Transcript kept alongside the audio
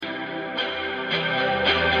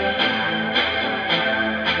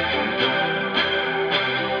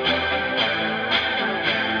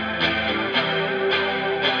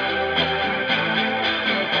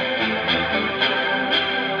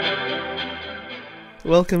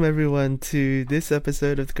Welcome everyone to this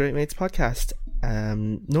episode of the Great Mates podcast.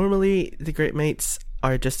 Normally, the Great Mates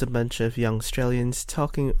are just a bunch of young Australians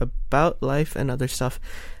talking about life and other stuff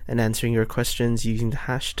and answering your questions using the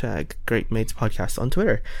hashtag Great Mates podcast on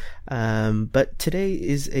Twitter. But today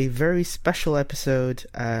is a very special episode.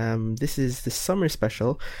 This is the summer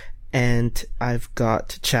special, and I've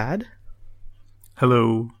got Chad.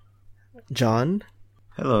 Hello. John.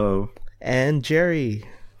 Hello. And Jerry.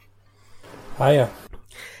 Hiya.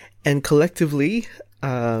 And collectively,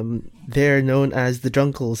 they're known as the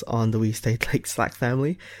Drunkles on the We Stayed Late Slack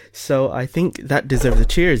family. So I think that deserves a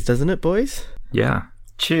cheers, doesn't it, boys? Yeah.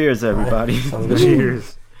 Cheers, everybody.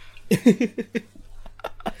 Cheers.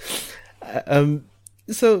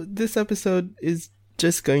 So this episode is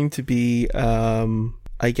just going to be,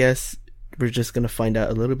 I guess we're just going to find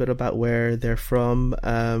out a little bit about where they're from,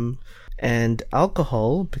 and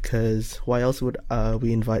alcohol, because why else would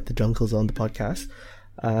we invite the Drunkles on the podcast?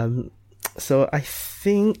 So I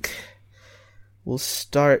think we'll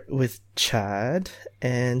start with Chad.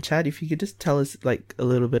 And Chad, if you could just tell us like a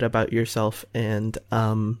little bit about yourself and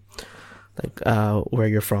where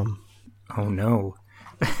you're from. Oh no.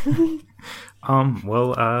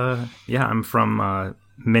 Yeah, I'm from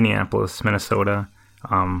Minneapolis, Minnesota.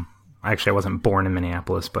 Actually, I wasn't born in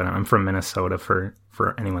Minneapolis, but I'm from Minnesota for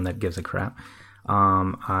anyone that gives a crap.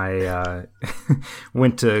 I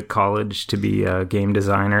went to college to be a game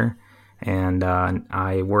designer, and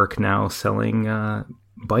I work now selling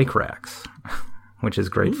bike racks, which is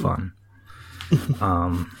great fun.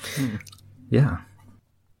 Yeah.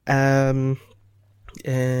 And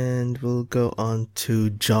we'll go on to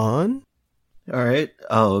John. All right.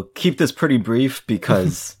 I'll keep this pretty brief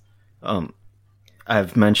because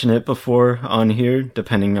I've mentioned it before on here,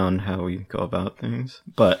 depending on how we go about things.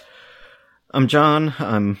 But I'm John.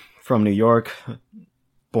 I'm from New York.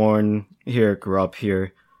 Born here, grew up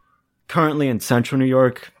here. Currently in central New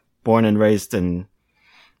York. Born and raised in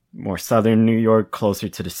more southern New York, closer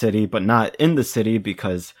to the city, but not in the city,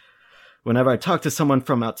 because whenever I talk to someone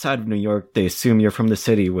from outside of New York, they assume you're from the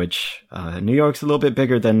city, which New York's a little bit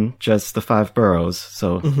bigger than just the 5 boroughs.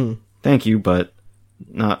 So Thank you, but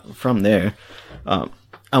not from there.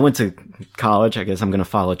 I went to college. I guess I'm going to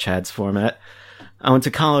follow Chad's format. I went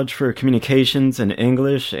to college for communications and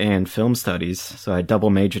English and film studies. So I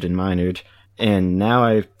double majored and minored. And now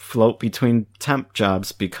I float between temp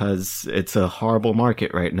jobs because it's a horrible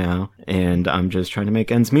market right now. And I'm just trying to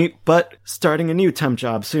make ends meet, but starting a new temp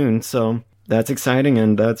job soon. So that's exciting.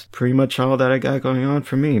 And that's pretty much all that I got going on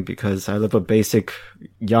for me, because I live a basic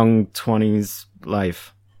young 20s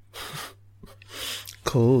life.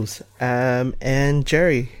 Cool. And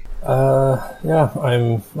Jerry. Yeah,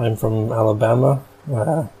 I'm from Alabama.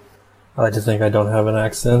 I like to think I don't have an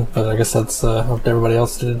accent, but I guess that's up to everybody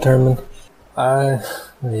else to determine. I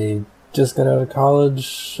just got out of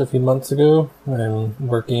college a few months ago. I'm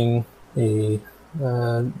working a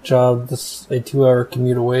job that's a 2-hour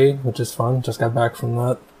commute away, which is fun. Just got back from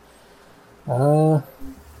that.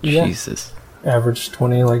 Yeah. Jesus. Average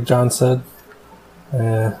 20, like John said.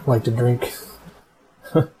 Like to drink.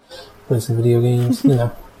 Play some video games, you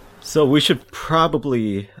know. So we should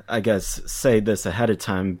probably, I guess, say this ahead of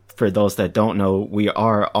time. For those that don't know, we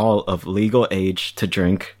are all of legal age to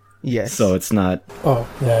drink. Yes. So it's not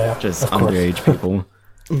just underage people.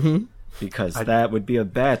 Because that would be a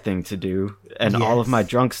bad thing to do. And all of my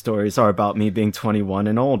drunk stories are about me being 21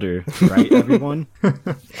 and older. Right, everyone? I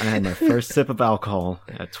had my first sip of alcohol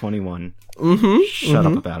at 21. Shut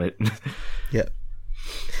up about it. Yep.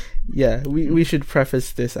 Yeah, we should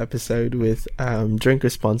preface this episode with drink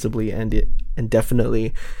responsibly and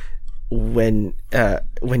definitely when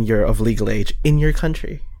you're of legal age in your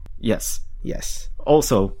country. Yes. Yes.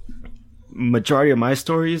 Also, majority of my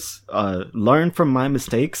stories, learn from my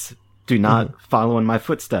mistakes. Do not follow in my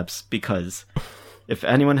footsteps, because if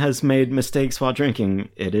anyone has made mistakes while drinking,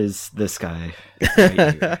 it is this guy.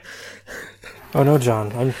 Right here. Oh no,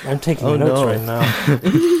 John! I'm taking notes right now.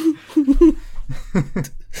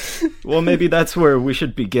 Well, maybe that's where we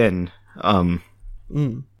should begin.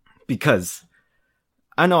 Because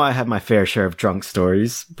I know I have my fair share of drunk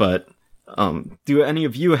stories, but do any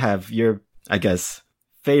of you have your, I guess,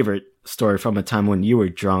 favorite story from a time when you were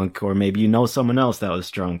drunk, or maybe you know someone else that was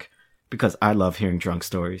drunk? Because I love hearing drunk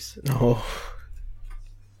stories. Oh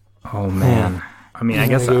man. I mean, I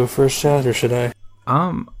guess go first, Chad, or should I?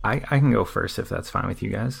 I can go first if that's fine with you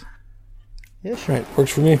guys. Yeah, sure. Right,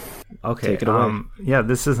 works for me. Okay. Take it away. Yeah,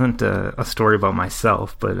 this isn't a story about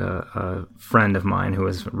myself, but a friend of mine who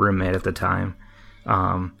was a roommate at the time.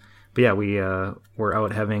 But yeah, we were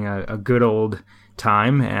out having a good old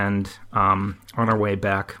time, and on our way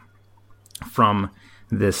back from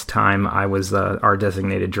this time I was our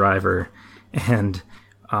designated driver, and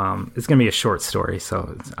it's going to be a short story.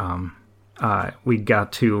 So we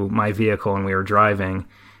got to my vehicle and we were driving,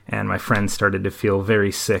 and my friend started to feel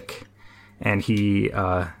very sick, and he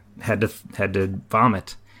had to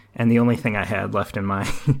vomit. And the only thing I had left in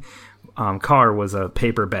my car was a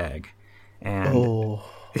paper bag, and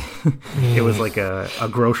it was like a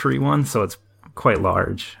grocery one, so it's quite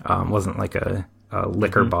large. Wasn't like a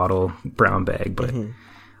liquor bottle brown bag, but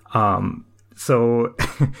so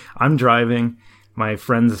I'm driving. My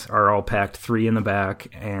friends are all packed, 3 in the back,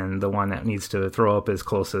 and the one that needs to throw up is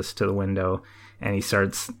closest to the window, and he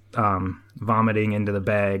starts vomiting into the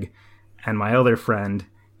bag, and my other friend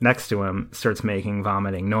next to him starts making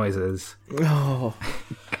vomiting noises. Oh.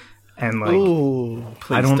 And like,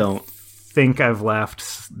 I don't think I've laughed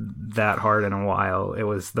that hard in a while. It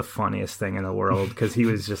was the funniest thing in the world, because he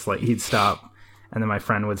was just like, he'd stop, and then my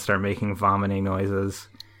friend would start making vomiting noises,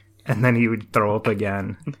 and then he would throw up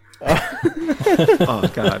again. Oh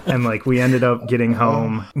god. And like, we ended up getting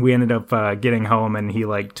home. And he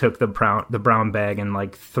like took the brown bag and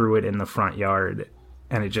like threw it in the front yard,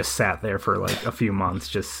 and it just sat there for like a few months,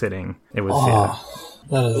 just sitting. It was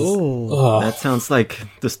That sounds like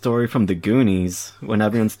the story from The Goonies, when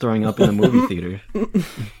everyone's throwing up in the movie theater.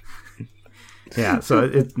 Yeah, so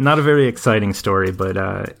it's not a very exciting story, but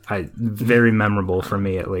very memorable for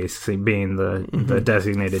me, at least, being the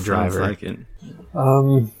designated driver. Sounds like it.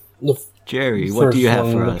 Jerry, what do you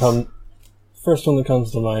have for us? First one that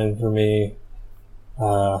comes to mind for me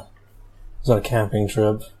was on a camping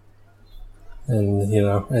trip. And, you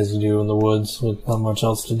know, as you do in the woods with not much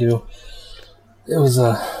else to do. It was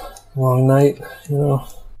a long night, you know.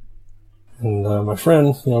 And my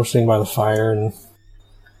friend, you know, we're sitting by the fire, and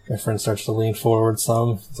my friend starts to lean forward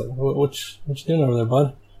some. It's like, what you doing over there,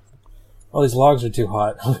 bud? All these logs are too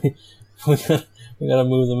hot. we gotta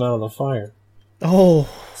move them out of the fire. Oh.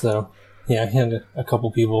 So, yeah, I had a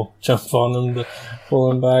couple people jump on them to pull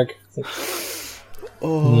them back. It's like,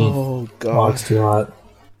 God. Logs too hot.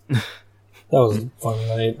 That was a fun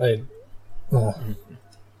night.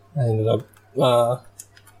 I ended up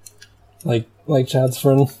like Chad's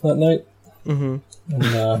friend that night, and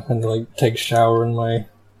had to like take a shower in my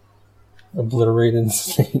obliterated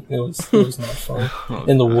state. It was not fun.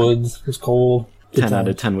 In the woods, it was cold. 10 out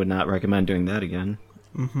of 10 would not recommend doing that again.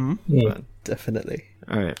 Yeah. Definitely.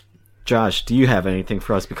 All right, Josh, do you have anything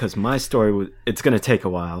for us? Because my story it's going to take a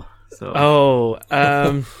while. So.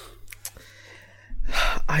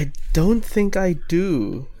 I don't think I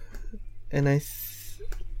do, and I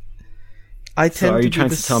tend. So are you trying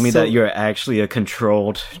to tell me so... that you're actually a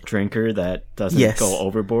controlled drinker that doesn't go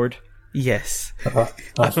overboard? Yes.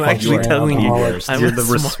 I'm actually telling you, you're the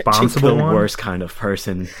responsible one. The worst kind of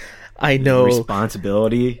person. I know.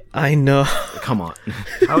 Responsibility. I know. Come on.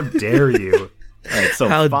 How dare you? All right, so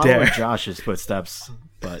follow Josh's footsteps,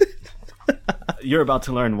 but you're about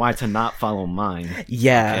to learn why to not follow mine.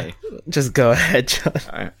 Yeah. Okay. Just go ahead, Josh.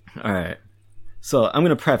 All right. So I'm going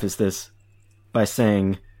to preface this by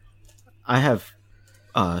saying I have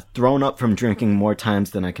thrown up from drinking more times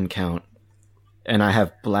than I can count, and I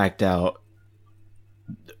have blacked out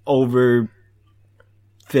over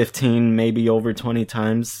 15, maybe over 20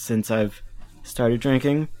 times since I've started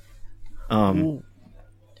drinking.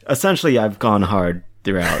 Essentially, I've gone hard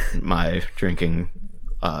throughout my drinking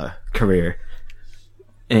career.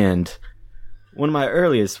 And one of my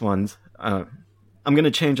earliest ones, I'm going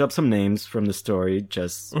to change up some names from the story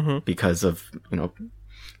just because of, you know,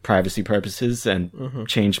 privacy purposes, and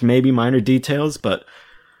change maybe minor details, but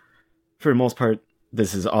for the most part,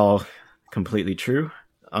 this is all completely true.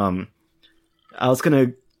 I was going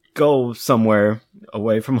to go somewhere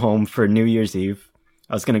away from home for New Year's Eve.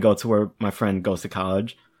 I was going to go to where my friend goes to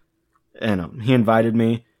college, and he invited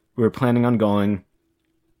me. We were planning on going,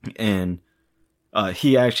 and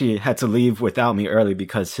he actually had to leave without me early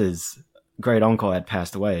because his great uncle had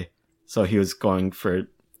passed away. So he was going for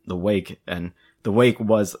the wake, and the wake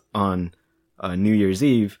was on New Year's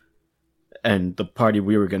Eve, and the party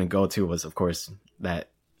we were going to go to was, of course,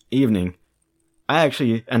 that evening. I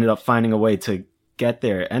actually ended up finding a way to get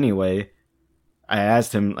there anyway. I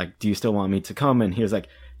asked him, like, do you still want me to come? And he was like,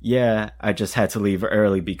 yeah, I just had to leave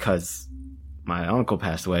early because my uncle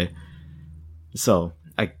passed away. So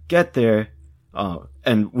I get there,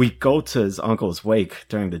 and we go to his uncle's wake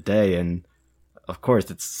during the day, and of course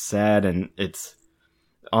it's sad, and it's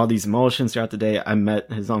all these emotions throughout the day. I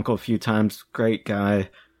met his uncle a few times, great guy.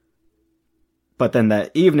 But then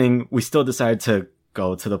that evening, we still decided to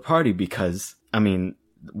go to the party because, I mean,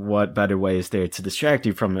 what better way is there to distract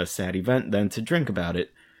you from a sad event than to drink about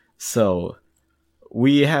it? So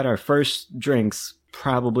we had our first drinks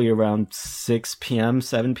probably around 6 p.m.,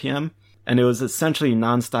 7 p.m., and it was essentially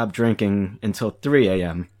nonstop drinking until 3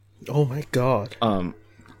 a.m. Oh my god.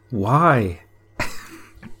 Why?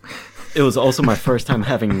 It was also my first time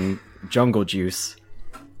having jungle juice.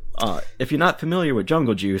 If you're not familiar with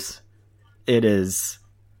jungle juice, it is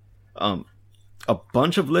a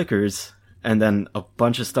bunch of liquors and then a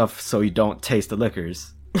bunch of stuff so you don't taste the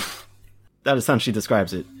liquors. That essentially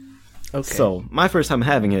describes it. Okay. So, my first time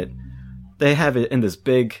having it, they have it in this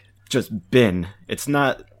big, just bin. It's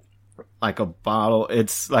not like a bottle,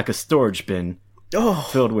 it's like a storage bin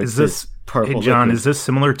filled with Is this purple Hey John, liquid. is this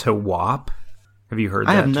similar to WAP? Have you heard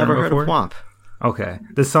that I have term never heard before? of WAP. Okay.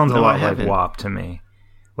 This sounds a No, lot I like haven't. WAP to me.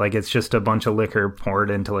 Like it's just a bunch of liquor poured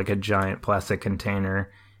into like a giant plastic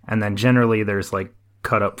container, and then generally there's like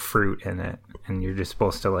cut up fruit in it, and you're just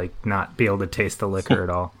supposed to like not be able to taste the liquor at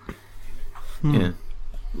all. Yeah.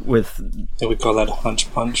 With Yeah, we call that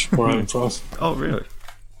hunch punch where I'm from. Oh, really?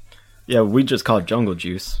 Yeah, we just call it jungle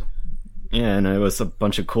juice. Yeah, and it was a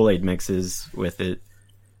bunch of Kool-Aid mixes with it.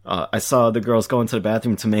 I saw the girls go into the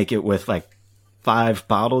bathroom to make it with like 5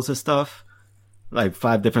 bottles of stuff, like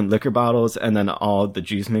 5 different liquor bottles, and then all the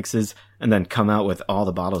juice mixes, and then come out with all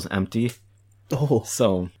the bottles empty. Oh.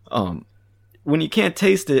 So, when you can't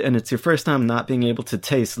taste it, and it's your first time not being able to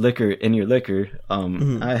taste liquor in your liquor,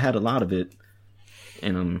 I had a lot of it.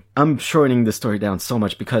 And I'm shortening the story down so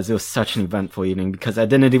much because it was such an eventful evening, because I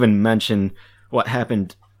didn't even mention what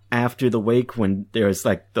happened after the wake when there was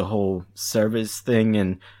like the whole service thing,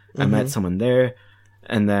 and I met someone there,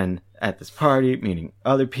 and then at this party meeting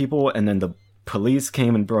other people, and then the police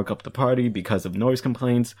came and broke up the party because of noise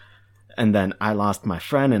complaints, and then I lost my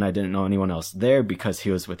friend and I didn't know anyone else there because he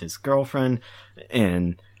was with his girlfriend,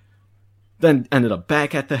 and then ended up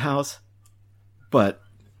back at the house. But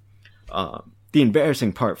the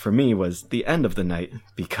embarrassing part for me was the end of the night,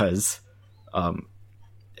 because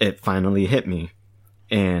it finally hit me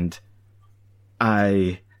and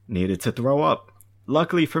I needed to throw up.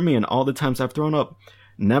 Luckily for me, and all the times I've thrown up,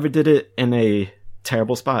 never did it in a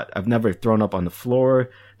terrible spot. I've never thrown up on the floor,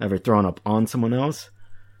 never thrown up on someone else.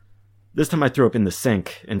 This time I threw up in the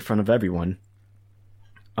sink in front of everyone.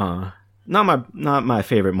 Not my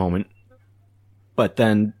favorite moment. But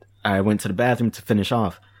then I went to the bathroom to finish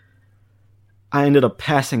off. I ended up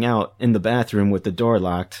passing out in the bathroom with the door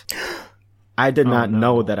locked. I did not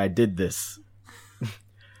know that I did this.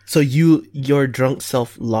 So your drunk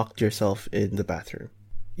self locked yourself in the bathroom.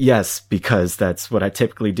 Yes, because that's what I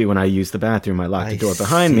typically do when I use the bathroom. I lock the door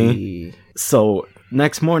behind me. So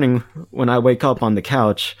next morning, when I wake up on the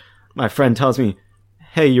couch, my friend tells me,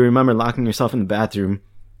 "Hey, you remember locking yourself in the bathroom?"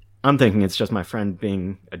 I'm thinking it's just my friend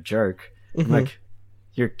being a jerk. I'm like,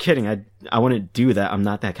 you're kidding. I wouldn't do that. I'm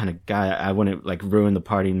not that kind of guy. I wouldn't like ruin the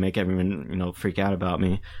party and make everyone, freak out about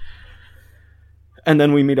me. And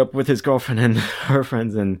then we meet up with his girlfriend and her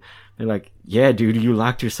friends, and they're like, "Yeah, dude, you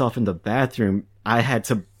locked yourself in the bathroom. I had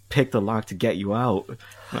to pick the lock to get you out."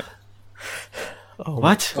 I'm like,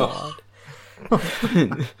 what?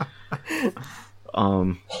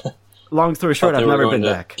 Long story short, I've never been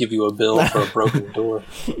back. Give you a bill for a broken door.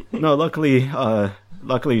 No,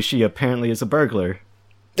 luckily she apparently is a burglar.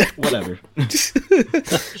 Whatever.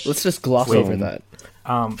 Let's just gloss over that.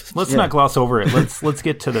 Let's not gloss over it. Let's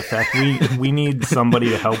get to the fact we need somebody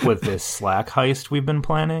to help with this Slack heist we've been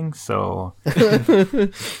planning. So,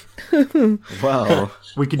 Well,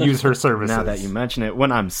 we could use her services. now that you mention it,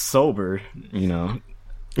 when I'm sober,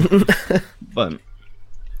 But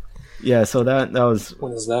yeah, so that was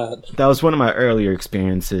When is that? one of my earlier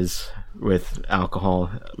experiences with alcohol.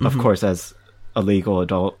 Of course, as a legal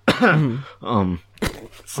adult.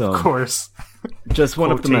 So Of course, just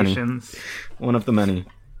one of the many. quotations. One of the many.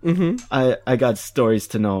 I got stories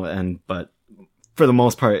to know, but for the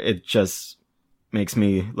most part, it just makes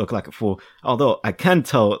me look like a fool. Although I can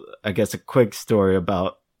tell, I guess, a quick story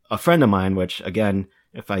about a friend of mine, which, again,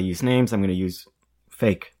 if I use names, I'm going to use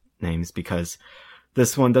fake names because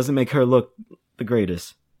this one doesn't make her look the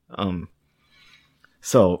greatest.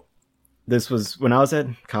 So this was when I was at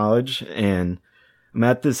college, and I'm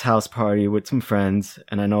at this house party with some friends,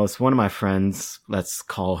 and I noticed one of my friends, let's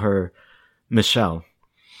call her Michelle.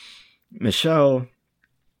 Michelle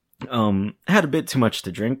had a bit too much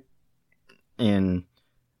to drink, and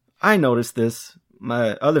I noticed this.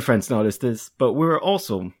 My other friends noticed this, but we were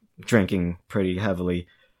also drinking pretty heavily.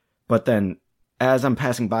 But then, as I'm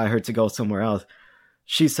passing by her to go somewhere else,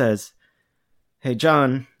 she says, "Hey,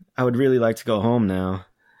 John, I would really like to go home now."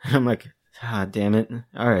 And I'm like, damn it.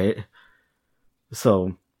 All right.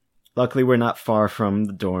 So, luckily we're not far from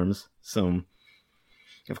the dorms. So,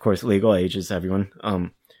 of course, legal age is everyone.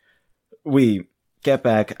 We get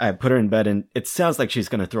back, I put her in bed, and it sounds like she's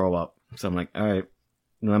gonna throw up. So I'm like, all right,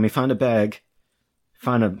 let me find a bag,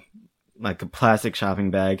 find a plastic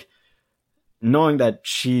shopping bag. Knowing that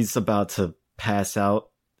she's about to pass out,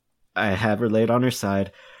 I have her laid on her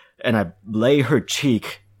side, and I lay her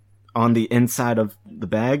cheek on the inside of the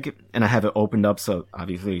bag, and I have it opened up so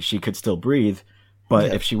obviously she could still breathe,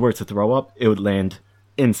 but if she were to throw up, it would land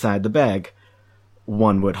inside the bag.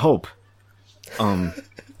 One would hope. I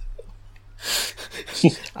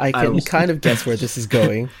can kind of guess where this is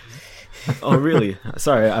going. Oh, really?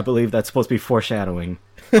 Sorry, I believe that's supposed to be foreshadowing.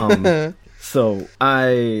 So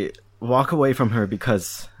I walk away from her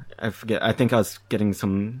because I think I was getting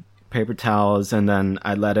some paper towels, and then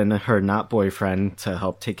I let in her not boyfriend to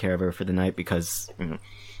help take care of her for the night because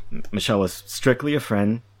Michelle was strictly a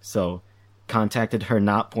friend, so contacted her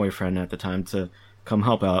not boyfriend at the time to come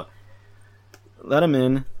help out. Let him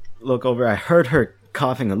in, look over, I heard her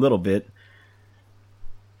coughing a little bit.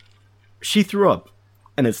 She threw up,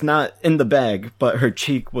 and it's not in the bag, but her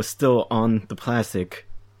cheek was still on the plastic.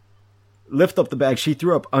 Lift up the bag, she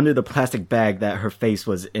threw up under the plastic bag that her face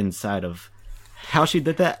was inside of. How she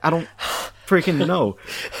did that, I don't freaking know.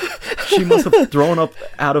 She must have thrown up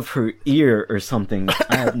out of her ear or something.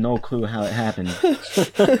 I have no clue how it happened.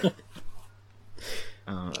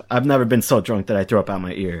 I've never been so drunk that I threw up out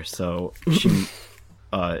my ear, so she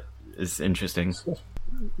is interesting.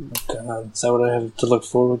 God, is that what I have to look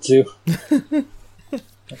forward to?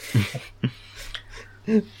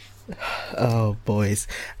 Oh, boys.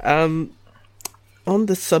 On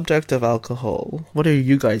the subject of alcohol, what are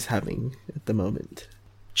you guys having at the moment?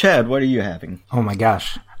 Chad, what are you having? Oh my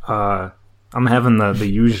gosh. I'm having the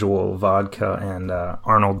usual vodka and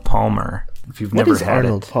Arnold Palmer. If you've never What is had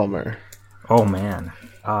Arnold it. Palmer? Oh man.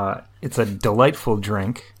 It's a delightful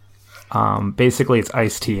drink. Basically it's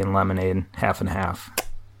iced tea and lemonade, half and half.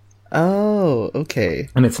 Oh, okay.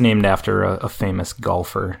 And it's named after a famous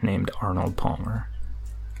golfer named Arnold Palmer.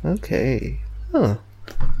 Okay. Huh.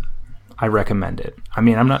 I recommend it. I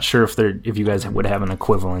mean, I'm not sure if you guys would have an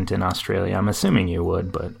equivalent in Australia. I'm assuming you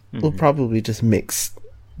would, but We'll probably just mix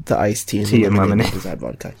the iced tea and lemonade. Just add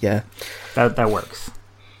vodka. Yeah. That works.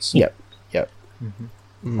 Yep.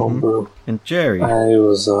 Homebrew. And Jerry. I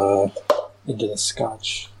was into the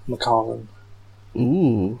Scotch Macallan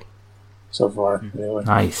Ooh, so far. Anyway.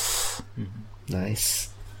 Nice.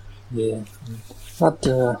 nice. Yeah. Not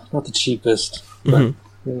the cheapest, but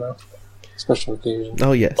special occasion.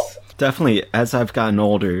 Oh, yes. Definitely, as I've gotten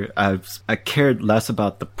older, I cared less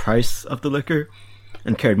about the price of the liquor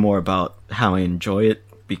and cared more about how I enjoy it,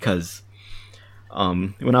 because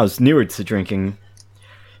when I was newer to drinking,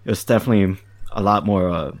 it was definitely a lot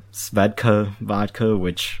more Svedka vodka,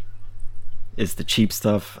 which is the cheap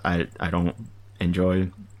stuff. I don't enjoy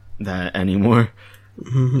that anymore.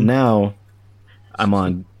 Now, I'm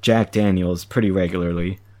on Jack Daniels pretty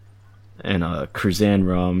regularly, and Cruzan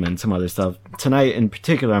rum and some other stuff. Tonight in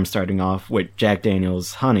particular, I'm starting off with Jack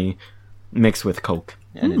Daniels honey mixed with Coke,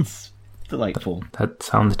 and it's delightful. That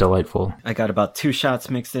sounds delightful. I got about 2 shots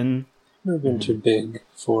mixed in. Never been too big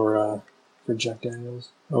for Jack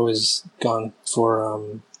Daniels. Always gone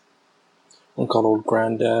for one called Old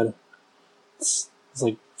Granddad. It's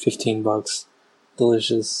like $15.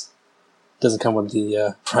 Delicious. Doesn't come with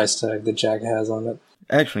the price tag that Jack has on it.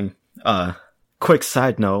 Actually, quick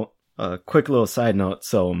little side note.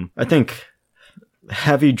 So I think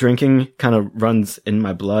heavy drinking kind of runs in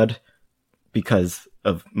my blood because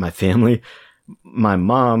of my family. My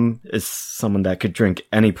mom is someone that could drink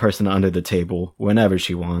any person under the table whenever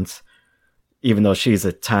she wants, even though she's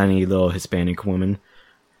a tiny little Hispanic woman.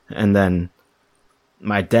 And then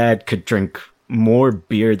my dad could drink more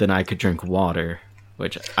beer than I could drink water,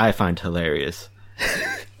 which I find hilarious.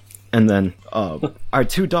 And then our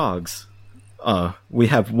 2 dogs. We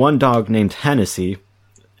have one dog named Hennessy,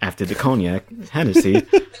 after the cognac, Hennessy.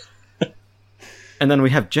 And then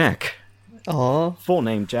we have Jack. Aw. Full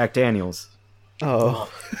name, Jack Daniels.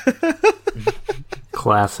 Oh.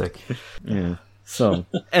 Classic. Yeah. So,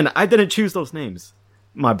 and I didn't choose those names.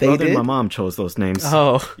 My They brother and did? my mom chose those names.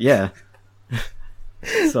 Oh. Yeah.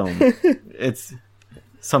 So, it's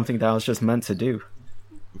something that I was just meant to do.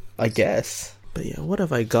 I guess. But yeah, what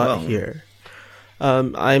have I got Well. here?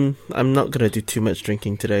 I'm not gonna do too much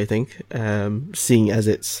drinking today, I think. Seeing as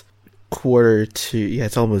it's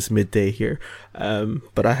it's almost midday here.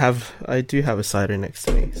 But I do have a cider next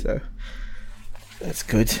to me, so that's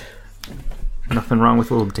good. Nothing wrong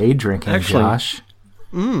with a little day drinking, Actually- Josh.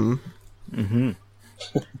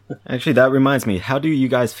 Actually, that reminds me. How do you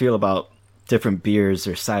guys feel about different beers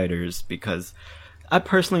or ciders? Because I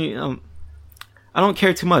personally, I don't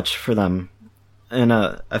care too much for them, and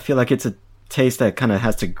I feel like it's a taste that kind of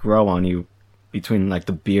has to grow on you between like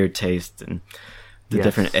the beer taste and the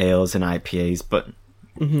different ales and IPAs. But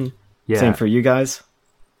same for you guys.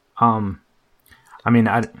 I mean,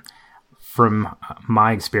 from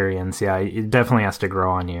my experience, it definitely has to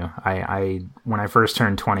grow on you. I when I first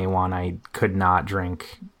turned 21, I could not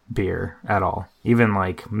drink beer at all. Even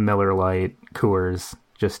like Miller Lite, Coors,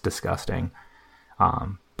 just disgusting.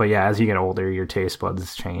 But yeah, as you get older, your taste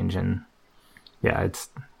buds change, and yeah, it's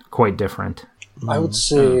quite different. I would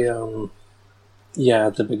say,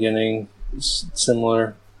 at the beginning,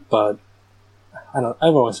 similar, but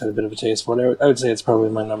I've always had a bit of a taste for it. I would say it's probably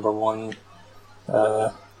my number one,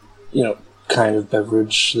 kind of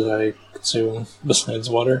beverage that I consume besides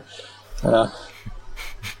water. But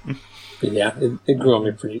yeah, it grew on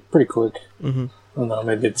me pretty quick. I don't know,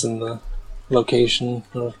 maybe it's in the location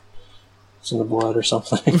or it's in the blood or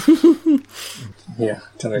something. Kind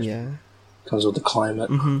of comes with the climate.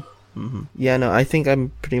 Yeah, no, I think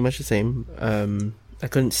I'm pretty much the same. I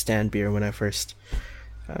couldn't stand beer when I first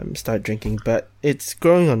started drinking, but it's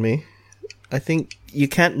growing on me. I think you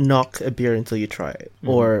can't knock a beer until you try it,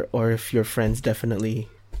 or if your friends definitely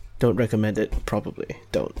don't recommend it, probably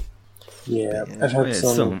don't. Yeah, I've had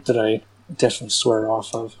some that I definitely swear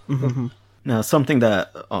off of. Now, something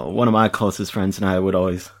that one of my closest friends and I would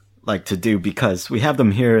always like to do, because we have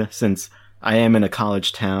them here since I am in a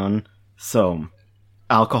college town, so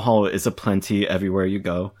alcohol is aplenty everywhere you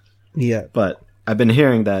go. Yeah. But I've been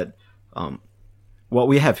hearing that what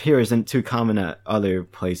we have here isn't too common at other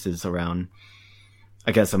places around,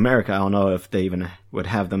 I guess, America. I don't know if they even would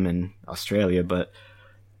have them in Australia, but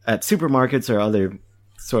at supermarkets or other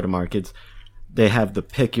sort of markets, they have the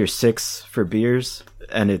pick your six for beers,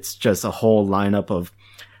 and it's just a whole lineup of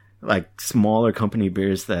like smaller company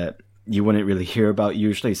beers that you wouldn't really hear about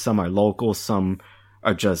usually. Some are local, some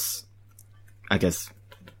are just, I guess,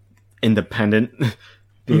 independent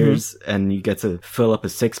beers, and you get to fill up a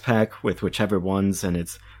 6-pack with whichever ones, and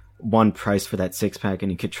it's one price for that 6-pack,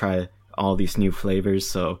 and you could try all these new flavors.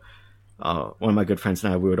 So one of my good friends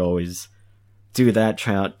and I, we would always do that,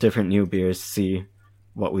 try out different new beers, see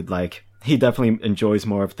what we'd like. He definitely enjoys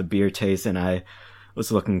more of the beer taste, and I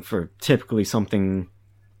was looking for typically something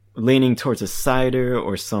leaning towards a cider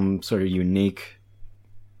or some sort of unique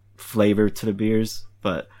flavor to the beers.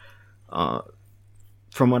 But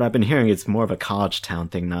from what I've been hearing, it's more of a college town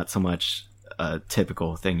thing, not so much a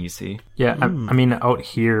typical thing you see. Yeah, I mean, out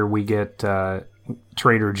here we get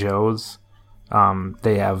Trader Joe's.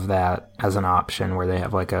 They have that as an option where they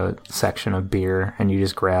have like a section of beer, and you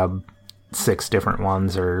just grab 6 different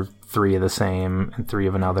ones or 3 of the same and 3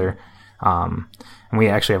 of another. And we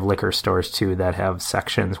actually have liquor stores too that have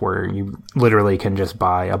sections where you literally can just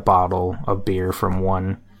buy a bottle of beer from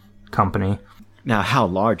one company. Now, how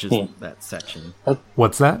large is that section?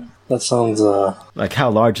 What's that? That sounds like, how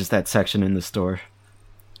large is that section in the store?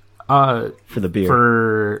 For the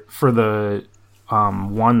beer. For the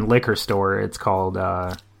one liquor store, it's called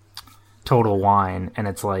Total Wine, and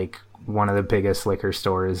it's like one of the biggest liquor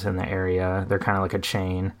stores in the area. They're kind of like a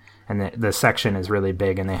chain, and the section is really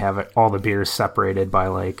big, and they have all the beers separated by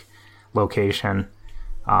like location,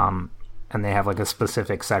 and they have like a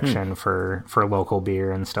specific section for local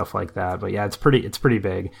beer and stuff like that. But yeah, it's pretty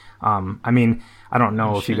big. I mean, I don't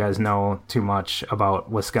know if you guys know too much about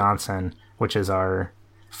Wisconsin, which is our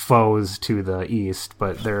foes to the east,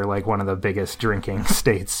 but they're like one of the biggest drinking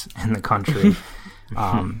states in the country.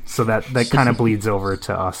 So that kind of bleeds over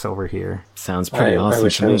to us over here. Sounds pretty awesome. I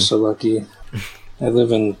wish I was so lucky. I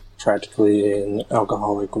live in practically an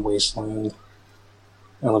alcoholic wasteland.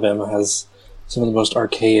 Alabama has some of the most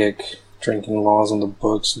archaic drinking laws on the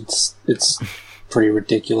books. It's pretty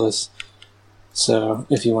ridiculous. So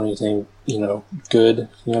if you want anything, good,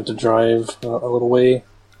 you have to drive a little way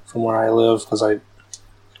from where I live, because I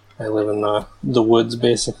live in the woods,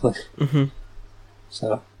 basically.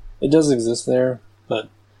 So it does exist there, but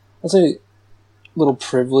I'd say a little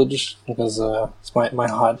privilege, because it's my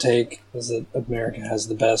hot take is that America has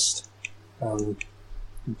the best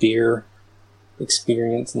beer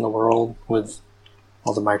experience in the world, with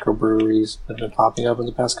all the microbreweries that have been popping up in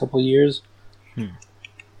the past couple of years. Definitely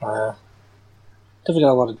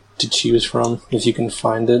got a lot to choose from if you can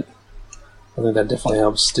find it. I think that definitely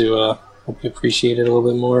helps to help you appreciate it a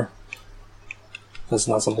little bit more. That's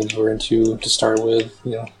not something we're into to start with.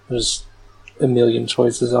 There's a million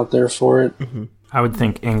choices out there for it. I would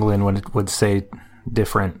think England would say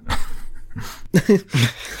different.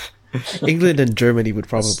 England and Germany would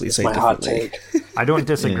probably say my differently. hot take. I don't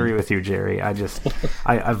disagree with you, Jerry.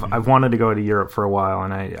 I've wanted to go to Europe for a while,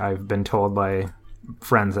 and I've been told by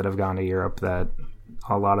friends that have gone to Europe that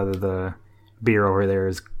a lot of the beer over there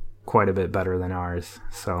is quite a bit better than ours.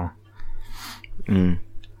 So,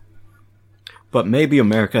 but maybe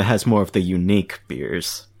America has more of the unique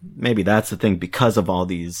beers. Maybe that's the thing, because of all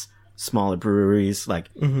these smaller breweries. Like,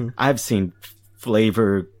 I've seen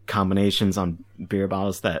flavor combinations on beer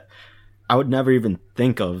bottles that I would never even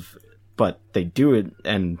think of, but they do it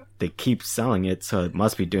and they keep selling it, so it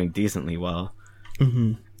must be doing decently well.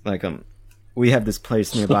 Like, we have this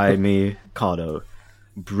place nearby me called a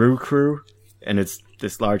Brew Crew, and it's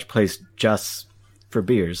this large place just for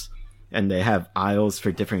beers, and they have aisles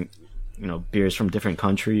for different, beers from different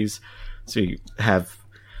countries. So you have,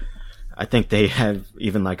 I think they have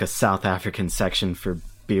even like a South African section for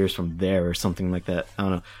beers from there or something like that. I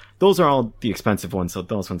don't know. Those are all the expensive ones, so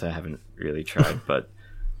those ones I haven't really tried. But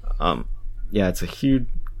yeah, it's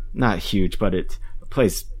not huge, but it's a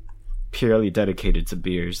place purely dedicated to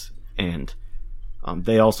beers, and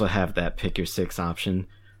they also have that pick your six option.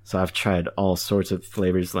 So I've tried all sorts of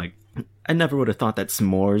flavors. Like, I never would have thought that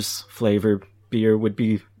s'mores flavor beer would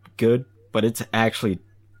be good, but it's actually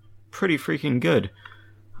pretty freaking good.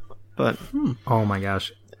 But oh my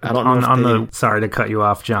gosh, I don't know. Sorry to cut you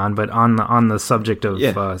off, John, but on the subject of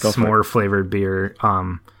s'more flavored beer,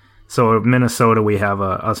 so in Minnesota we have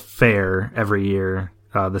a fair every year,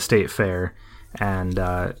 the state fair, and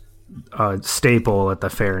a staple at the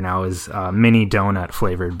fair now is mini donut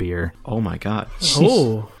flavored beer. Oh my god!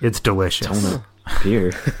 Oh, it's delicious. Donut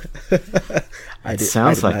beer. I'd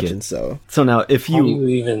sounds like imagine it. So now, if How do you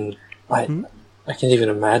even? I can't even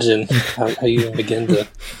imagine how you even begin to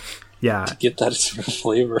get that sort of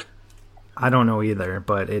flavor. I don't know either,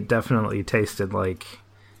 but it definitely tasted like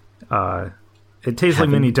it tastes like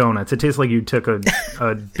mini donuts. It tastes like you took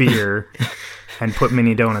a beer and put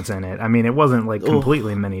mini donuts in it. I mean, it wasn't like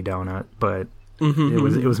completely mini donut, but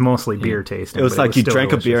it was mostly beer tasting. It was like you drank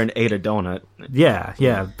delicious. a beer and ate a donut.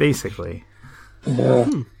 Yeah, basically. Yeah.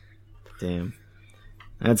 Damn,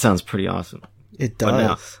 that sounds pretty awesome. it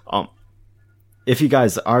does. But now, if you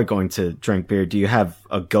guys are going to drink beer, do you have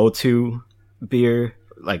a go-to beer?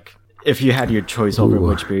 Like, if you had your choice over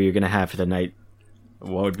which beer you're gonna have for the night,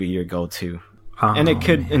 what would be your go-to? And it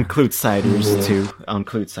could include ciders too. I'll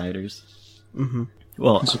include ciders.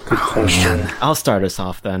 Well, That's a good question. I'll start us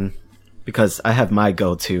off then, because I have my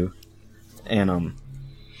go-to, and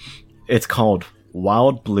it's called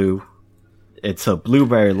Wild Blue. It's a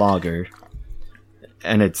blueberry lager,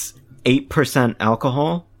 and it's 8%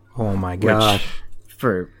 alcohol. Oh my gosh! Which,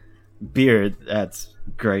 for beer, that's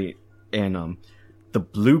great. And the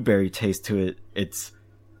blueberry taste to it, it's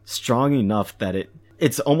strong enough that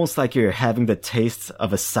it's almost like you're having the taste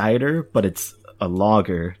of a cider, but it's a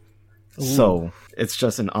lager. Ooh. So it's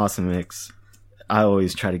just an awesome mix. I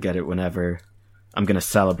always try to get it whenever I'm gonna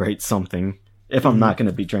celebrate something, if I'm not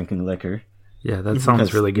gonna be drinking liquor. Yeah, that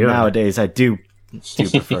sounds really good. Nowadays, I do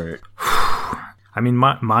prefer it. I mean,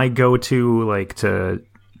 my go-to, like, to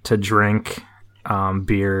drink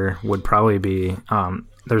beer would probably be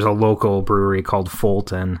there's a local brewery called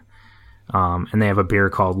Fulton, and they have a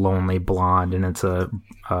beer called Lonely Blonde, and it's a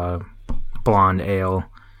blonde ale,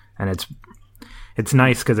 and it's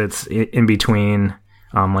nice because it's in between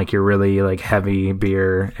like your really like heavy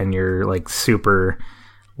beer and your like super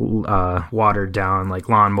watered down like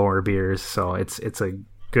lawnmower beers. So it's a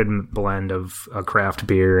good blend of a craft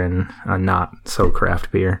beer and a not so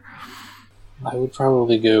craft beer. I would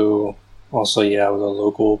probably go also, with a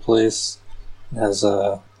local place. It has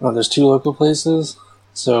there's two local places.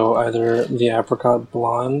 So either the Apricot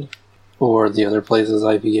Blonde or the other place's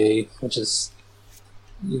IPA, which is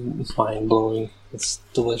mind-blowing. It's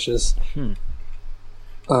delicious. If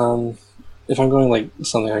I'm going like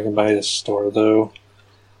something I can buy at a store, though,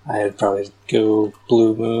 I'd probably go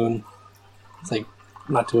Blue Moon. It's like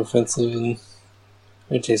not too offensive and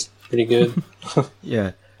it tastes pretty good.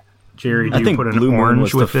 Yeah. Jerry, do I you think put an Blue Moon orange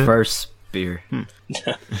was with the it? first beer.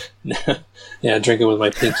 Yeah, drink it with my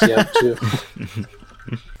pinky up too.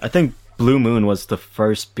 I think Blue Moon was the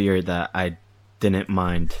first beer that I didn't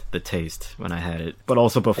mind the taste when I had it. But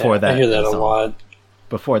also before that, I hear that a lot.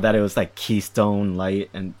 Before that, it was like Keystone Light,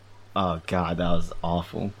 and oh god, that was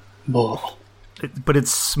awful. Whoa. But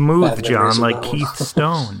it's smooth, Bad John, memories of like that Keith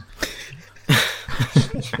Stone.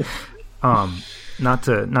 Not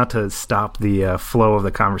to stop the flow of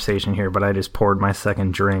the conversation here, but I just poured my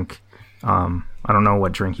second drink. I don't know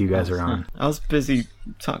what drink you guys are on. I was busy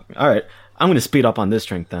talking. All right, I'm going to speed up on this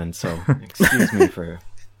drink then, so excuse me for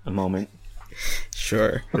a moment.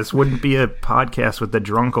 Sure. This wouldn't be a podcast with the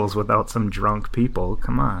drunkles without some drunk people.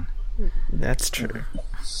 Come on. That's true.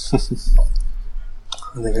 I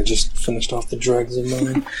think I just finished off the dregs of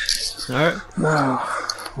mine. All right. Now,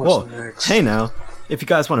 what's next? Hey now, if you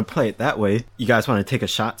guys want to play it that way, you guys want to take a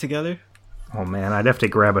shot together? Oh man, I'd have to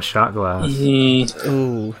grab a shot glass.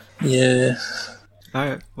 Ooh. Yeah. All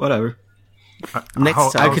right, whatever. Next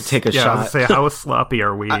I time. could take a I was shot. gonna say, how sloppy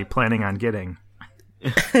are we planning on getting?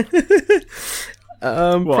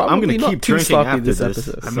 Well, I'm gonna keep drinking after this.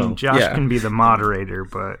 episode. I mean, Josh yeah. can be the moderator,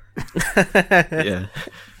 but Yeah.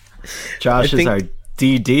 Josh is our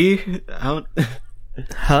DD out.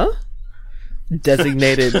 Huh?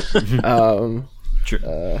 Designated,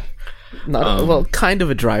 well, kind of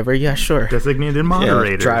a driver. Yeah, sure. designated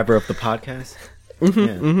moderator. Driver of the podcast.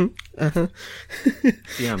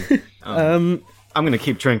 Yeah. I'm gonna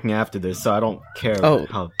keep drinking after this, so I don't care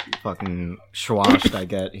how fucking swashed I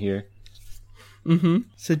get here.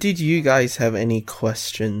 So, did you guys have any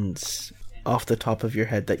questions off the top of your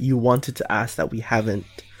head that you wanted to ask that we haven't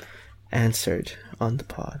answered on the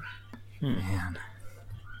pod? Man.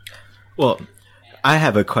 Well, I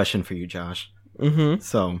have a question for you, Josh.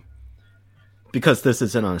 So, because this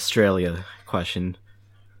is an Australia question,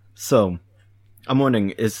 so I'm wondering,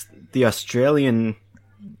 is the Australian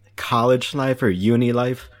college life or uni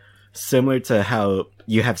life similar to how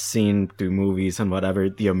you have seen through movies and whatever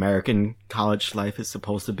the American college life is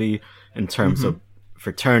supposed to be in terms of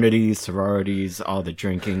fraternities, sororities, all the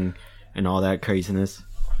drinking and all that craziness?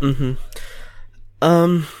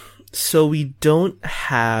 So we don't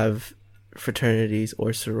have fraternities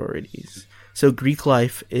or sororities. So Greek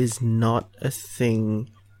life is not a thing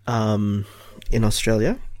in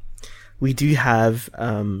Australia. We do have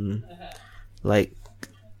like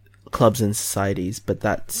clubs and societies, but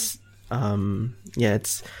that's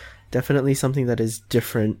it's definitely something that is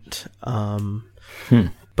different.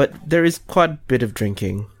 But there is quite a bit of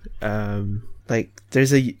drinking. Like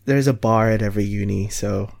there's a bar at every uni,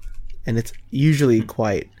 so, and it's usually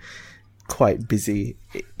quite busy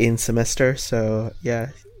in semester. So yeah,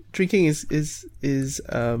 drinking is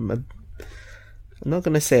I'm not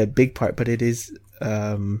gonna say a big part, but it is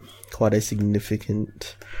quite a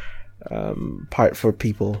significant part for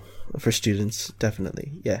people, for students,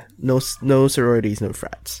 definitely. Yeah, no sororities, no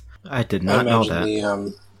frats. I did not know that.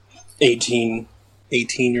 The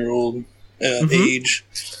 18-year-old age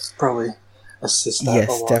probably assist that a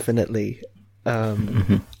Yes, lot. definitely.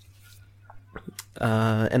 And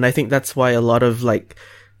I think that's why a lot of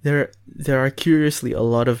there are curiously a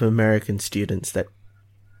lot of American students that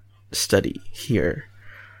study here.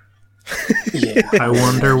 Yeah. I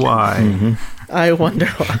wonder why. I wonder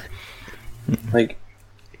why. Like,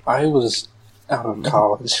 I was out of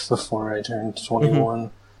college before I turned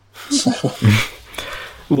 21. So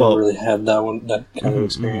Well, I really had that kind of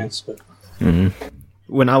experience. But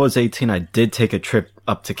when I was 18, I did take a trip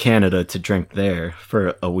up to Canada to drink there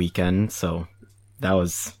for a weekend, so that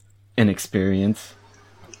was an experience.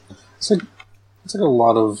 it's like a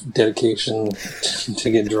lot of dedication to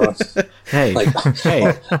get drunk. Hey,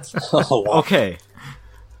 hey, A lot. okay.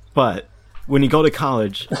 But when you go to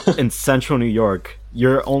college in central New York,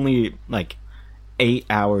 you're only like 8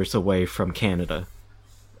 hours away from Canada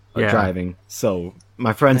driving. So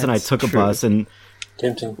my friends and I That's took a true. bus and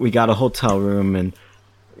Tempting. we got a hotel room and,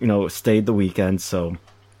 stayed the weekend. So I'm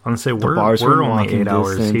gonna say we're bars were only walking 8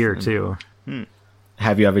 hours distance here and- too.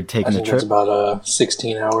 have you ever I taken a think that's trip? about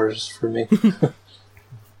 16 hours for me.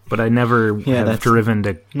 But I never have that's- driven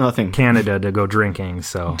to Nothing. Canada to go drinking,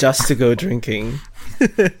 so Just to go drinking.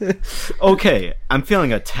 Okay, I'm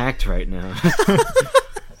feeling attacked right now.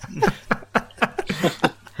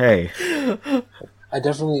 Hey.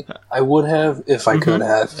 I would have if I could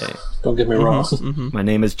have. Don't get me wrong. My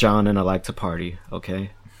name is John and I like to party,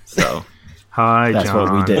 okay? So, hi, that's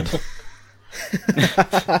John. what we did.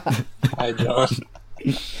 Hi, John.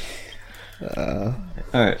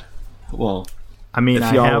 Alright. Well, I mean, if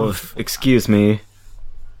I y'all have excuse me,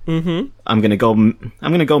 I'm gonna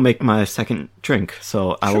go make my second drink,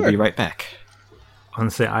 so I will be right back. I'm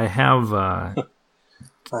gonna say I have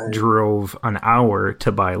drove an hour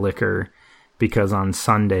to buy liquor because on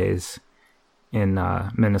Sundays in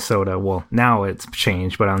Minnesota, well, now it's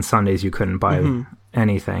changed, but on Sundays you couldn't buy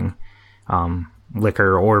anything,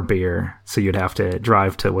 liquor or beer, so you'd have to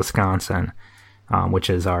drive to Wisconsin, which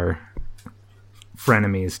is our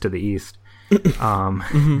frenemies to the east.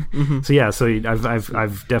 So yeah, so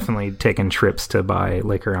I've definitely taken trips to buy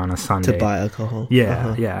liquor on a Sunday. To buy alcohol.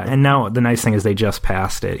 Yeah, yeah. And now the nice thing is they just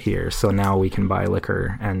passed it here, so now we can buy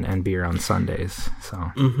liquor and beer on Sundays.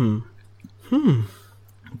 So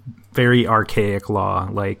very archaic law.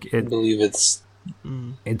 Like I believe it's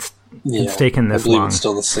it's taken this I believe long. it's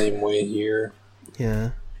still the same way here. Yeah.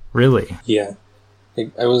 Really? Yeah.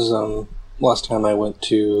 I was last time I went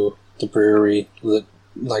to the brewery that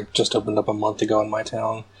just opened up a month ago in my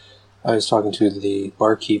town. I was talking to the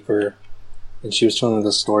barkeeper, and she was telling me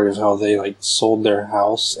the story of how they like sold their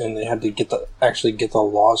house and they had to get the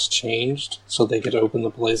laws changed so they could open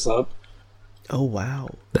the place up. Oh wow,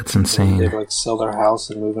 That's insane. They'd like sell their house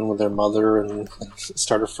and move in with their mother and like,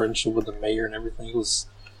 start a friendship with the mayor and everything. It's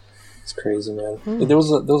crazy, man. There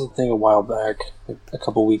was a thing a while back, like a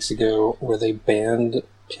couple weeks ago, where they banned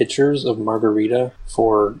pictures of margarita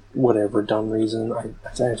for whatever dumb reason.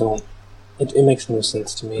 I don't. It makes no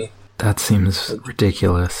sense to me. That seems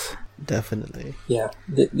ridiculous. definitely. Yeah,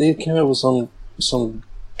 they came up with some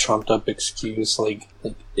trumped up excuse like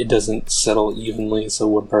it doesn't settle evenly, so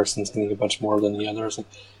one person's getting a bunch more than the other. It's like,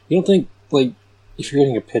 you don't think like if you're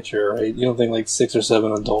getting a pitcher, right? You don't think like 6 or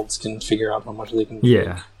 7 adults can figure out how much they can drink?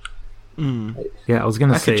 Yeah. Mm. Yeah, I was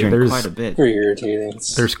gonna I could say drink there's quite a bit. Very irritating.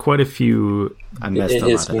 there's quite a few I It messed a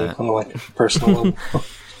hits lot me of on that. like a personal level.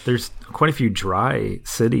 there's quite a few dry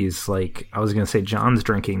cities. Like I was gonna say, John's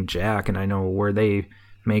drinking Jack, and I know where they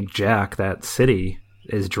make Jack. That city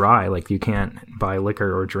is dry. Like you can't buy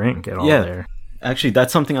liquor or drink at all there. Actually,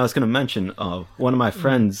 that's something I was going to mention. One of my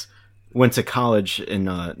friends went to college in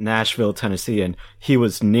Nashville, Tennessee, and he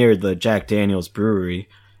was near the Jack Daniel's brewery,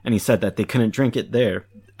 and he said that they couldn't drink it there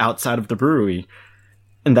outside of the brewery,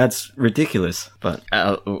 and that's ridiculous. But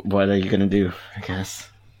what are you going to do, I guess?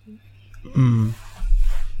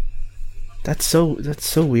 That's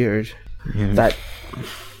so weird. Yeah. That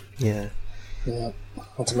yeah. Yeah,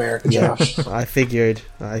 that's America, Josh. I figured.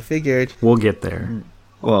 We'll get there.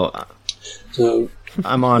 Well, So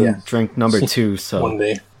I'm on Yeah. drink number 2, so... one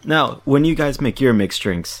day, Now, when you guys make your mixed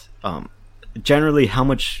drinks, generally how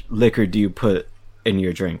much liquor do you put in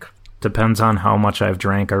your drink? Depends on how much I've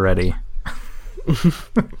drank already.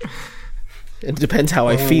 It depends how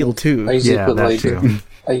I feel too. I usually Yeah, put that like too.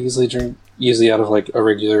 I usually drink out of like a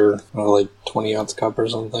regular like 20-ounce cup or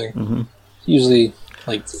something. Mhm. Usually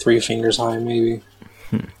like 3 fingers high, maybe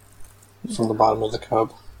from the bottom of the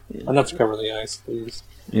cup, enough to cover the ice, please.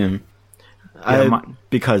 Yeah. my-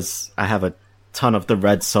 Because I have a ton of the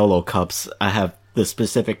red Solo cups, I have the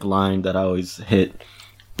specific line that I always hit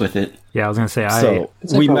with it. Yeah, I was gonna say So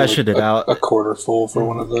It's like we probably measured it out. a quarter full for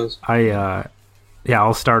one of those.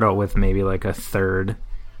 I'll start out with maybe like a third,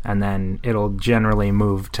 and then it'll generally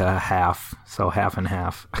move to half, so half and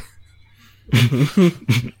half.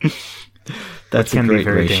 That's a Can be great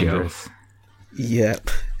very ratio. dangerous. Yep.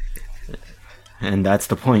 And that's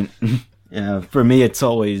the point. Yeah, for me, it's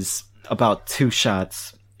always about 2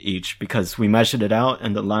 shots each because we measured it out,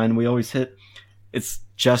 and the line we always hit, it's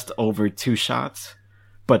just over 2 shots.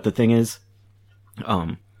 But the thing is,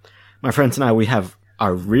 my friends and I, we have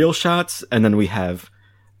our real shots, and then we have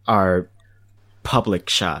our public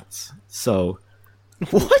shots. So,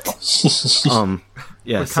 What?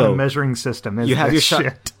 yeah, What kind so of measuring system is you have this your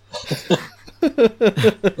shot- shit?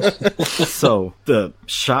 so the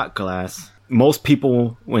shot glass, most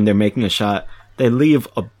people when they're making a shot, they leave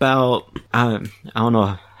about I don't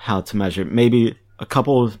know how to measure it, maybe a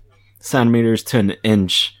couple centimeters to an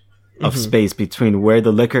inch of space between where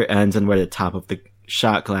the liquor ends and where the top of the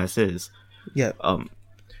shot glass is. Yep.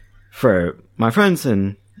 For my friends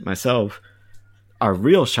and myself, our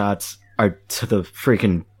real shots are to the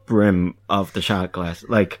freaking brim of the shot glass.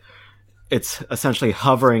 Like, it's essentially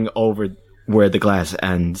hovering over where the glass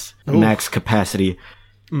ends, max capacity,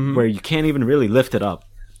 where you can't even really lift it up.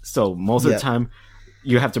 So most of the time,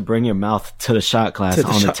 you have to bring your mouth to the shot glass To the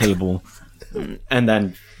on the shot- table, and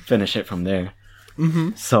then finish it from there.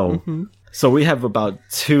 So we have about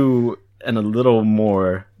 2 and a little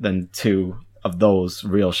more than 2 of those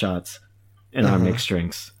real shots in our mixed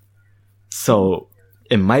drinks. So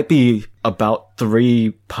it might be about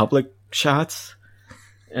 3 public shots,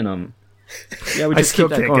 and yeah, we I just still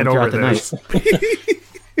keep that can't going get over throughout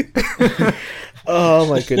the night. Oh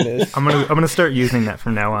my goodness. I'm gonna start using that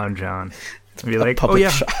from now on, John. Be like, oh public yeah,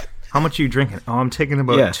 shot. how much are you drinking? Oh, I'm taking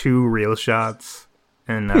about Yeah. 2 real shots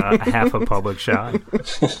and half a public shot.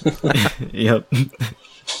 Yep.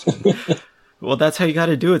 Well, that's how you got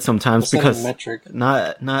to do it sometimes It's not a because metric.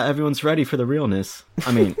 not everyone's ready for the realness.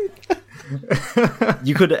 I mean,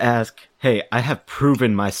 you could ask, "Hey, I have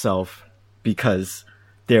proven myself because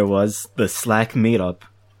there was the Slack meetup,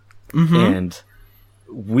 and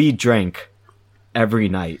we drank every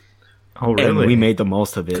night, Oh and really? we made the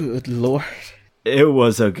most of it. Good lord. It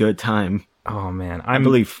was a good time. Oh man, I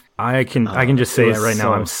believe." I can just say it it was right now.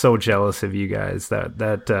 so- I'm so jealous of you guys.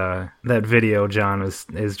 That video, John, is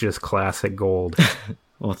just classic gold.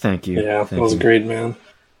 Well, thank you. Yeah, Thank it was you. great, man.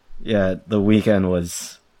 Yeah, that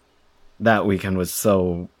weekend was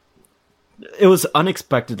so, it was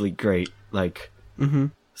unexpectedly great. Like,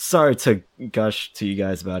 sorry to gush to you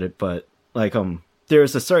guys about it, but like,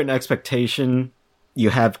 there's a certain expectation you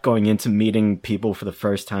have going into meeting people for the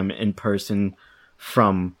first time in person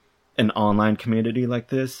from an online community like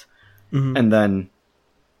this. Mhm. And then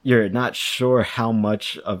you're not sure how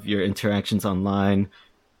much of your interactions online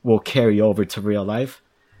will carry over to real life.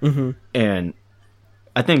 Mhm. And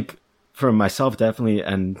I think for myself, definitely,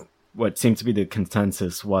 and what seemed to be the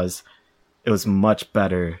consensus was it was much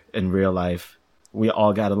better in real life. We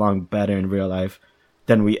all got along better in real life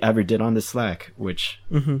than we ever did on the Slack, which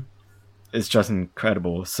Mhm. is just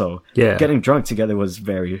incredible. So Yeah. getting drunk together was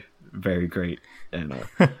very, very great. And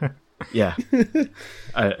yeah,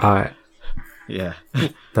 yeah,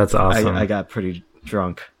 That's awesome. I got pretty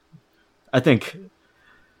drunk. I think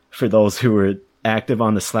for those who were active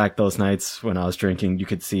on the Slack those nights when I was drinking, you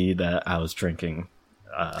could see that I was drinking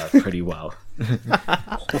pretty well.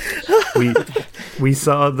 we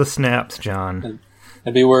saw the snaps, John.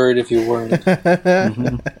 I'd be worried if you weren't.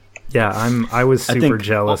 Yeah, I was I super think-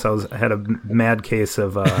 jealous. I had a mad case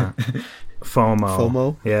of FOMO.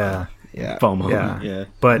 FOMO? Yeah. Yeah. FOMO. Yeah. Yeah.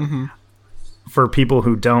 But for people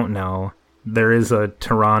who don't know, there is a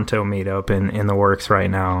Toronto meetup in the works right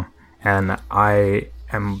now, and I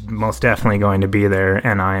am most definitely going to be there,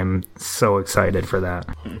 and I am so excited for that.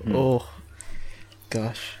 Oh,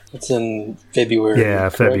 gosh. It's in February. Yeah,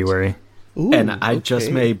 correct? February. Ooh, And I just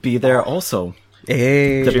okay. may be there also.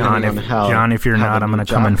 Hey. Depending John, on how- John, if you're how not, the I'm new going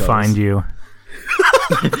to come job and goes. find you.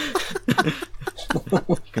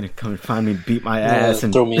 You're gonna come and find me, beat my Yeah, ass,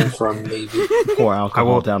 and throw me in for a maybe. pour alcohol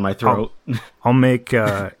will- down my throat. I'll make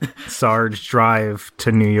Sarge drive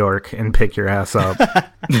to New York and pick your ass up.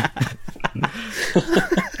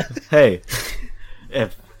 Hey,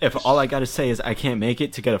 if all I gotta say is I can't make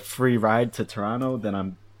it to get a free ride to Toronto, then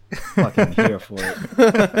I'm fucking here for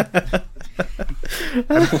it.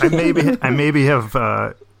 I maybe have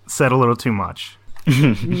said a little too much.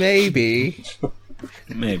 Maybe.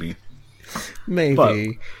 Maybe.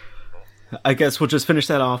 Maybe. I guess we'll just finish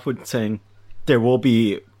that off with saying there will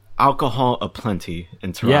be alcohol aplenty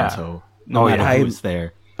in Toronto. No Oh, matter yeah. who is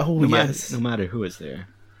there. Oh, No yes. matter, no matter who is there.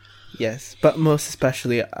 Yes. But most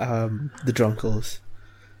especially the drunkles.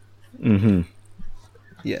 Mm-hmm.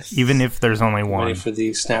 Yes. Even if there's only Ready one. for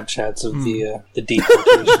the Snapchats of the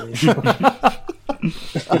deportation.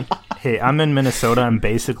 Hey, I'm in Minnesota. I'm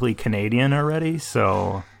basically Canadian already,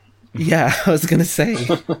 so Yeah, I was going to say.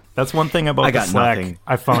 that's one thing about I the got Slack nothing.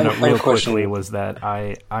 I found I out have a real question. quickly was that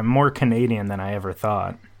I'm more Canadian than I ever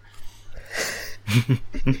thought.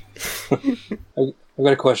 I've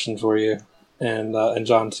got a question for you, and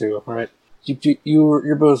John too. All right,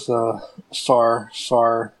 you're both far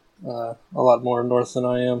a lot more north than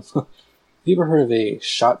I am. Have you ever heard of a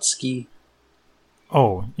shot ski?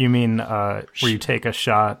 Oh, you mean where you take a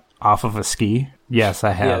shot off of a ski? Yes,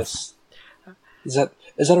 I have. Yes. Is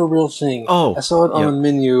that a real thing? Oh, I saw it on yeah. a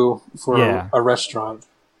menu for Yeah. a restaurant.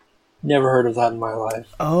 Never heard of that in my life.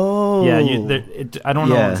 Oh. Yeah, I don't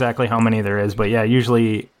know Yeah. exactly how many there is, but yeah,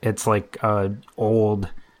 usually it's like old,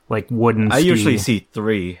 like wooden. I ski. usually see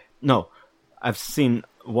 3. No, I've seen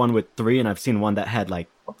one with 3, and I've seen one that had like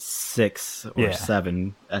 6 or Yeah.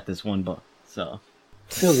 7 at this one bar. So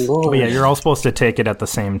Good lord. But yeah, you're all supposed to take it at the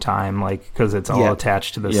same time, like because it's all Yeah.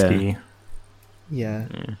 attached to the Yeah. ski. Yeah.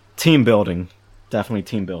 team building, definitely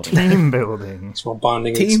team building. Team building. It's a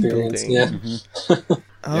bonding Team experience. building. Yeah,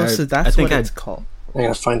 Oh, Yeah, so I that's think what I'd- it's called. I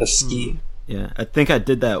gotta find a ski. Yeah, I think I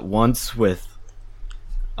did that once with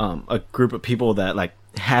a group of people that like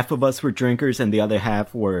half of us were drinkers and the other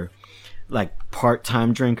half were like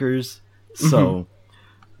part-time drinkers. So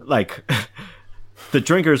like the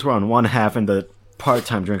drinkers were on one half and the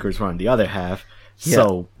part-time drinkers were on the other half.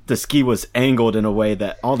 So the ski was angled in a way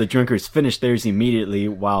that all the drinkers finished theirs immediately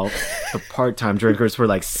while the part-time drinkers were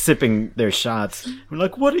like sipping their shots. We're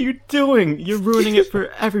like, what are you doing? You're ruining it for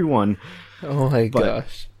everyone. Oh my But-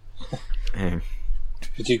 gosh. Hey.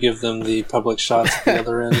 Did you give them the public shots at the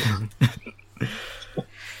other end?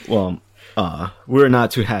 Well, we were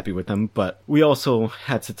not too happy with them, but we also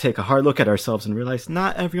had to take a hard look at ourselves and realize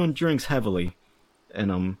not everyone drinks heavily.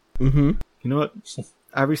 And you know what?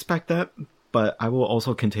 I respect that, but I will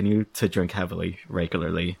also continue to drink heavily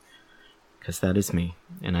regularly because that is me,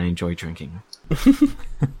 and I enjoy drinking.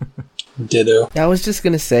 Ditto. Yeah, I was just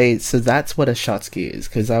gonna say, so that's what a shot ski is,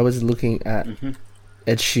 because I was looking at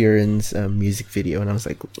Ed Sheeran's music video, and I was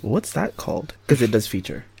like, what's that called? Because it does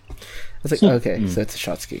feature. I was like, okay, so it's a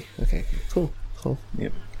shot ski. Okay, cool.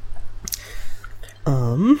 Yep.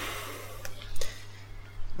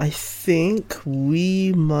 I think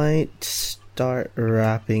we might start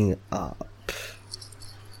wrapping up.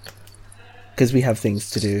 Because we have things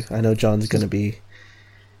to do. I know John's gonna be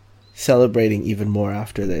celebrating even more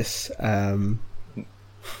after this.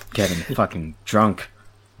 getting fucking drunk.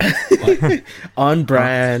 On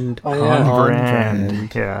brand. Oh, yeah. On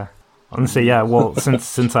brand. Yeah. I'm gonna say, yeah. Well,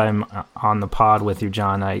 since I'm on the pod with you,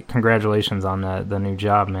 John, congratulations on the new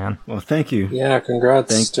job, man. Well, thank you. Yeah,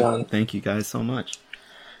 congrats, John. Thank you guys so much.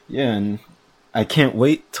 Yeah, and I can't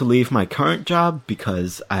wait to leave my current job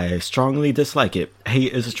because I strongly dislike it.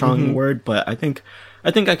 Hate is a strong word, but I think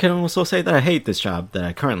I can also say that I hate this job that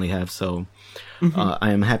I currently have. So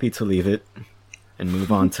I am happy to leave it and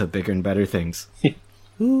move on to bigger and better things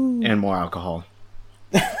and more alcohol.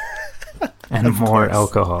 And more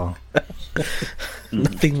alcohol.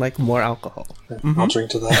 Nothing like more alcohol. I'll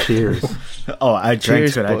drink to that. Cheers. Oh, I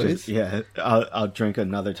drank Cheers, to it. boys. I'll drink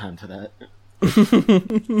another time to that.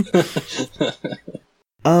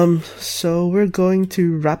 So we're going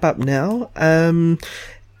to wrap up now.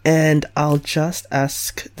 And I'll just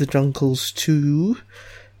ask the Drunkles to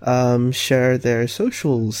share their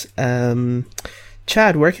socials.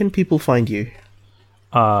 Chad, where can people find you?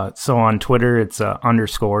 So on Twitter, it's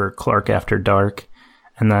 _ Clark After Dark.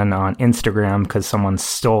 And then on Instagram, because someone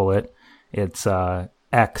stole it, it's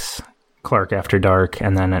X Clark After Dark,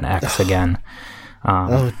 and then an X again.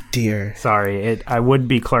 Oh dear. Sorry, I would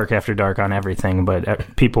be Clark After Dark on everything,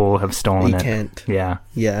 but people have stolen it. You can't. Yeah.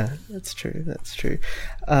 Yeah, that's true. That's true.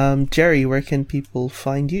 Jerry, where can people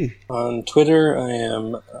find you? On Twitter, I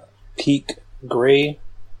am Peak Gray.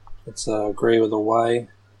 It's Gray with a Y.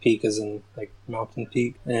 Peak is in like mountain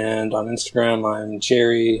peak. And on Instagram, I'm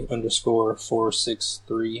Jerry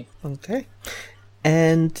 _463. Okay.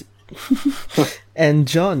 And and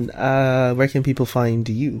John, where can people find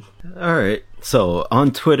you? All right. So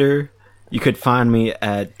on Twitter, you could find me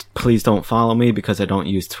at Please Don't Follow Me because I don't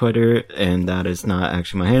use Twitter, and that is not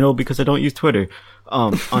actually my handle because I don't use Twitter.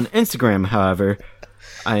 On Instagram, however,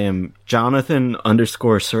 I am Jonathan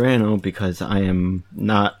 _Serrano because I am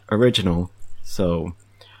not original. So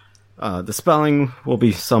the spelling will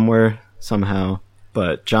be somewhere, somehow,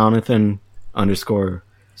 but Jonathan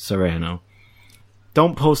 _Serrano.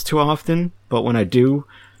 Don't post too often, but when I do,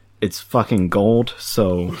 it's fucking gold,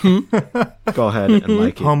 so go ahead and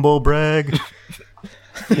like it. Humble brag.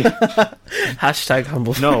 Hashtag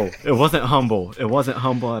humble. No, it wasn't humble. It wasn't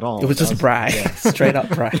humble at all. It was just brag. Yeah. Straight up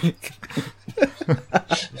brag.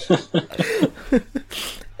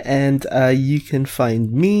 And you can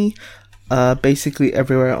find me basically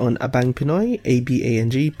everywhere on Abang Pinoy,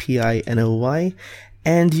 ABANGPINOY.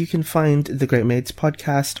 And you can find the Great Mates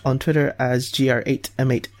podcast on Twitter as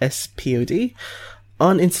GR8M8SPOD,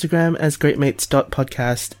 on Instagram as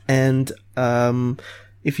greatmates.podcast, and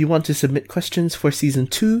if you want to submit questions for season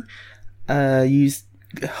 2,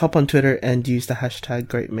 hop on Twitter and use the hashtag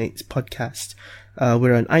GreatMatesPodcast.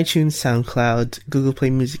 We're on iTunes, SoundCloud, Google Play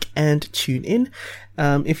Music, and TuneIn.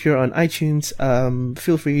 If you're on iTunes,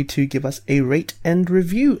 feel free to give us a rate and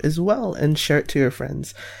review as well, and share it to your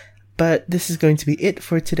friends. But this is going to be it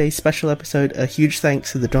for today's special episode. A huge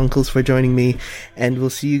thanks to the Drunkles for joining me, and we'll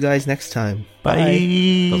see you guys next time.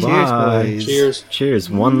 Bye. Bye-bye. Cheers, boys. Cheers. Cheers.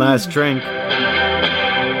 One last drink.